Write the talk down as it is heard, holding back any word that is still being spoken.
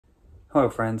Hello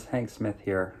friends, Hank Smith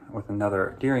here with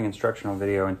another Deering instructional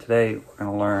video, and today we're going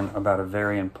to learn about a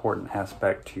very important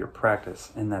aspect to your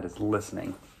practice, and that is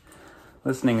listening.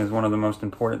 Listening is one of the most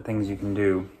important things you can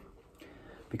do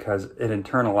because it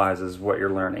internalizes what you're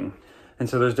learning. And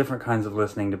so there's different kinds of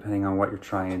listening depending on what you're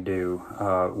trying to do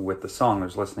with the song.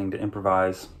 There's listening to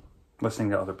improvise, listening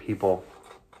to other people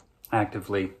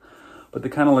actively, but the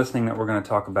kind of listening that we're going to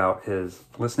talk about is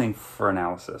listening for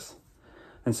analysis.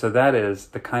 And so that is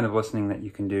the kind of listening that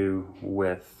you can do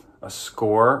with a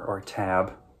score or a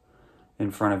tab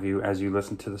in front of you as you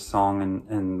listen to the song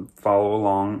and follow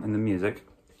along in the music.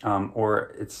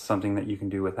 Or it's something that you can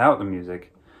do without the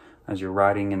music as you're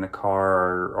riding in the car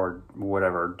or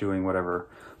whatever, doing whatever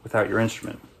without your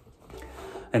instrument.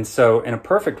 And so in a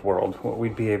perfect world, what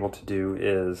we'd be able to do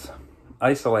is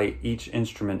isolate each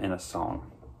instrument in a song.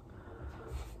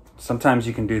 Sometimes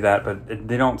you can do that, but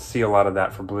they don't see a lot of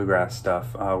that for bluegrass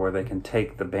stuff, where they can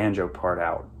take the banjo part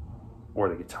out, or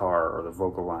the guitar, or the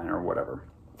vocal line, or whatever.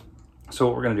 So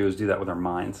what we're going to do is do that with our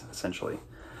minds, essentially.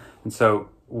 And so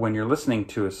when you're listening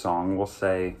to a song, we'll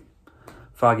say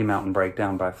Foggy Mountain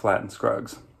Breakdown by Flatt and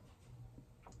Scruggs.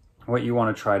 What you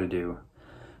want to try to do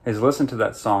is listen to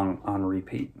that song on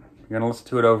repeat. You're going to listen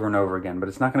to it over and over again, but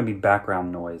it's not going to be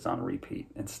background noise on repeat.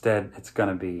 Instead, it's going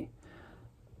to be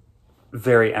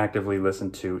very actively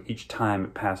listened to each time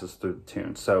it passes through the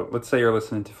tune. So let's say you're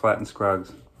listening to Flatt and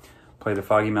Scruggs play the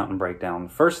Foggy Mountain Breakdown. The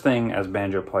first thing as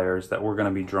banjo players that we're going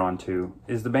to be drawn to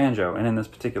is the banjo, and in this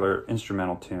particular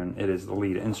instrumental tune, it is the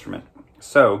lead instrument.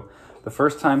 So the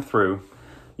first time through,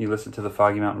 you listen to the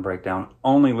Foggy Mountain Breakdown,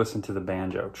 only listen to the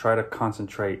banjo. Try to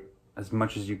concentrate as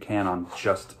much as you can on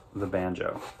just the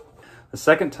banjo. The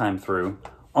second time through,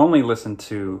 only listen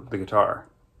to the guitar.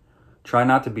 Try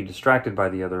not to be distracted by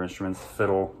the other instruments, the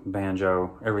fiddle,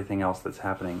 banjo, everything else that's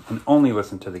happening, and only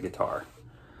listen to the guitar.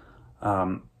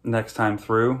 Next time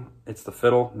through, it's the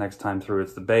fiddle. Next time through,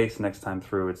 it's the bass. Next time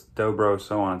through, it's dobro,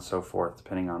 so on and so forth,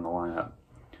 depending on the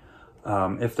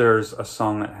lineup. If there's a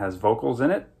song that has vocals in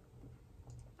it,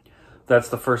 that's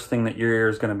the first thing that your ear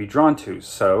is going to be drawn to.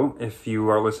 So if you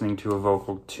are listening to a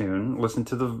vocal tune, listen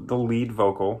to the lead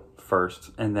vocal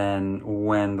first, and then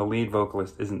when the lead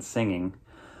vocalist isn't singing,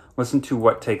 listen to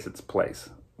what takes its place,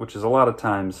 which is a lot of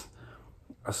times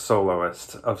a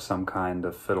soloist of some kind,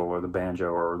 of fiddle or the banjo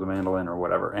or the mandolin or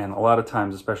whatever. And a lot of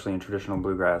times, especially in traditional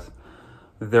bluegrass,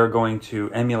 they're going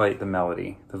to emulate the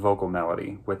melody, the vocal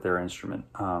melody, with their instrument.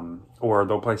 Or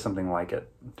they'll play something like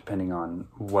it, depending on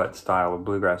what style of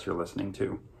bluegrass you're listening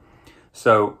to.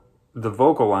 So the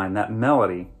vocal line, that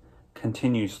melody,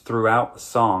 continues throughout the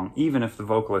song, even if the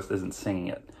vocalist isn't singing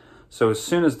it. So as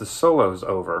soon as the solo's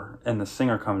over and the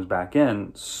singer comes back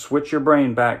in, switch your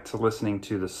brain back to listening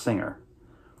to the singer.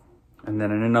 And then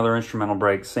in another instrumental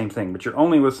break, same thing, but you're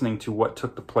only listening to what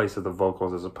took the place of the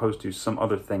vocals as opposed to some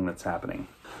other thing that's happening.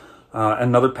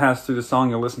 Another pass through the song,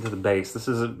 you'll listen to the bass. This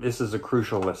is a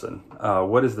crucial listen.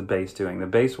 What is the bass doing? The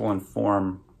bass will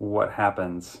inform what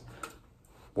happens,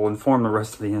 will inform the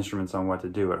rest of the instruments on what to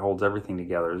do. It holds everything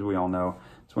together. As we all know,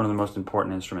 it's one of the most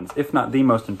important instruments, if not the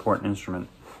most important instrument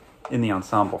in the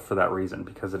ensemble for that reason,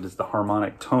 because it is the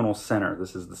harmonic tonal center.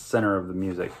 This is the center of the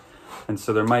music. And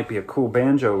so there might be a cool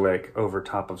banjo lick over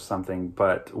top of something,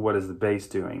 but what is the bass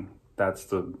doing? That's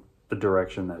the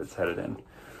direction that it's headed in.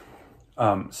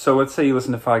 So let's say you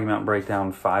listen to Foggy Mountain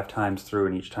Breakdown 5 times through,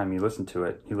 and each time you listen to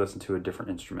it, you listen to a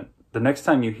different instrument. The next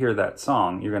time you hear that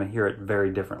song, you're going to hear it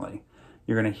very differently.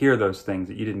 You're going to hear those things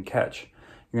that you didn't catch.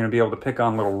 You're going to be able to pick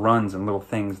on little runs and little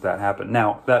things that happen.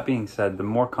 Now, that being said, the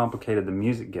more complicated the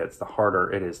music gets, the harder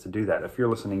it is to do that. If you're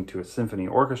listening to a symphony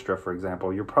orchestra, for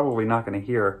example, you're probably not going to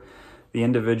hear the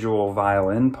individual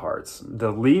violin parts.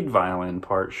 The lead violin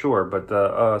part, sure, but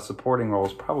the supporting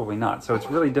roles, probably not. So it's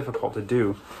really difficult to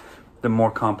do the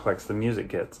more complex the music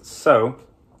gets. So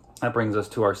that brings us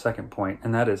to our second point,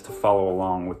 and that is to follow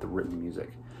along with the written music.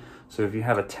 So if you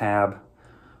have a tab,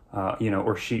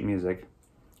 or sheet music,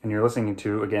 and you're listening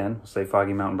to, again, say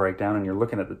Foggy Mountain Breakdown, and you're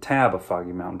looking at the tab of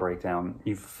Foggy Mountain Breakdown,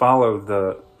 you follow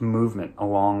the movement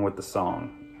along with the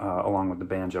song, along with the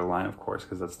banjo line, of course,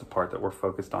 because that's the part that we're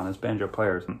focused on as banjo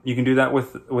players. You can do that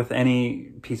with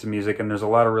any piece of music, and there's a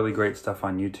lot of really great stuff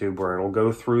on YouTube where it'll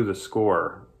go through the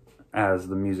score as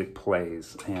the music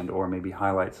plays, and or maybe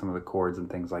highlight some of the chords and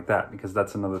things like that, because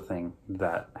that's another thing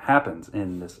that happens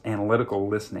in this analytical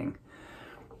listening,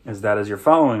 is that as you're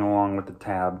following along with the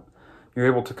tab, you're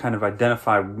able to kind of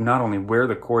identify not only where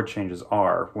the chord changes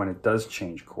are when it does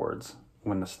change chords,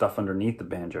 when the stuff underneath the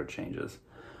banjo changes,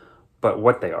 but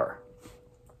what they are.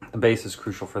 The bass is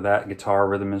crucial for that. Guitar,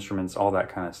 rhythm instruments, all that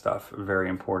kind of stuff. Very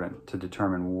important to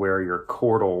determine where your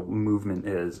chordal movement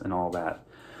is and all that.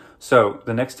 So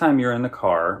the next time you're in the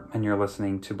car and you're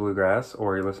listening to bluegrass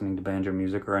or you're listening to banjo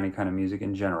music or any kind of music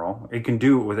in general, you can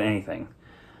do it with anything.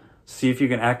 See if you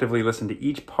can actively listen to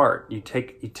each part. You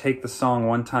take the song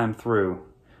one time through.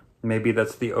 Maybe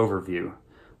that's the overview.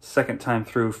 Second time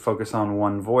through, focus on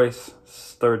one voice.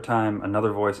 Third time,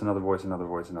 another voice, another voice, another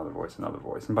voice, another voice, another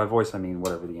voice. And by voice, I mean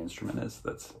whatever the instrument is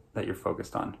that you're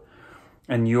focused on.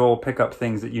 And you'll pick up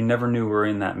things that you never knew were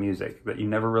in that music, that you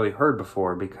never really heard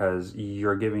before, because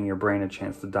you're giving your brain a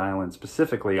chance to dial in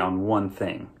specifically on one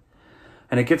thing.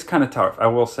 And it gets kind of tough. I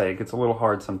will say it gets a little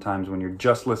hard sometimes when you're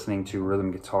just listening to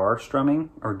rhythm guitar strumming,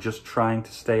 or just trying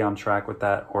to stay on track with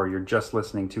that, or you're just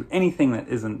listening to anything that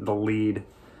isn't the lead,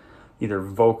 either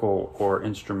vocal or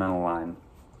instrumental line,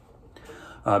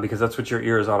 because that's what your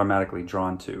ear is automatically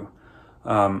drawn to.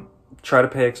 Try to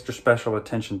pay extra special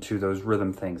attention to those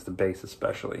rhythm things, the bass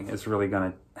especially. It's really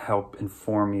going to help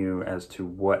inform you as to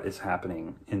what is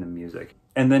happening in the music.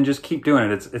 And then just keep doing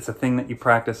it. It's a thing that you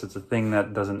practice. It's a thing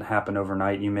that doesn't happen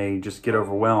overnight. You may just get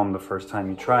overwhelmed the first time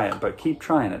you try it, but keep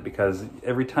trying it, because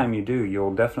every time you do,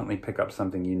 you'll definitely pick up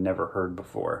something you never heard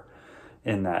before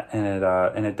in that.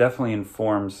 And it definitely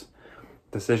informs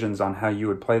decisions on how you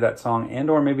would play that song, and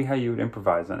or maybe how you would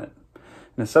improvise in it.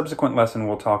 In a subsequent lesson,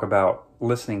 we'll talk about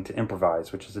listening to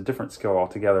improvise, which is a different skill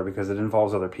altogether, because it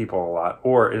involves other people a lot,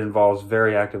 or it involves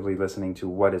very actively listening to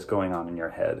what is going on in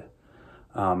your head.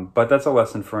 But that's a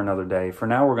lesson for another day. For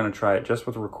now, we're going to try it just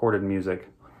with recorded music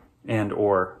and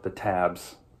or the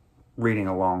tabs, reading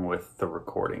along with the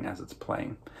recording as it's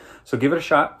playing. So give it a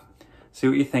shot. See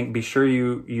what you think. Be sure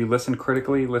you listen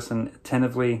critically, listen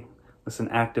attentively, listen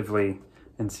actively,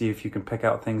 and see if you can pick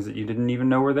out things that you didn't even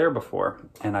know were there before.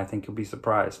 And I think you'll be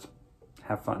surprised.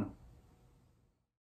 Have fun.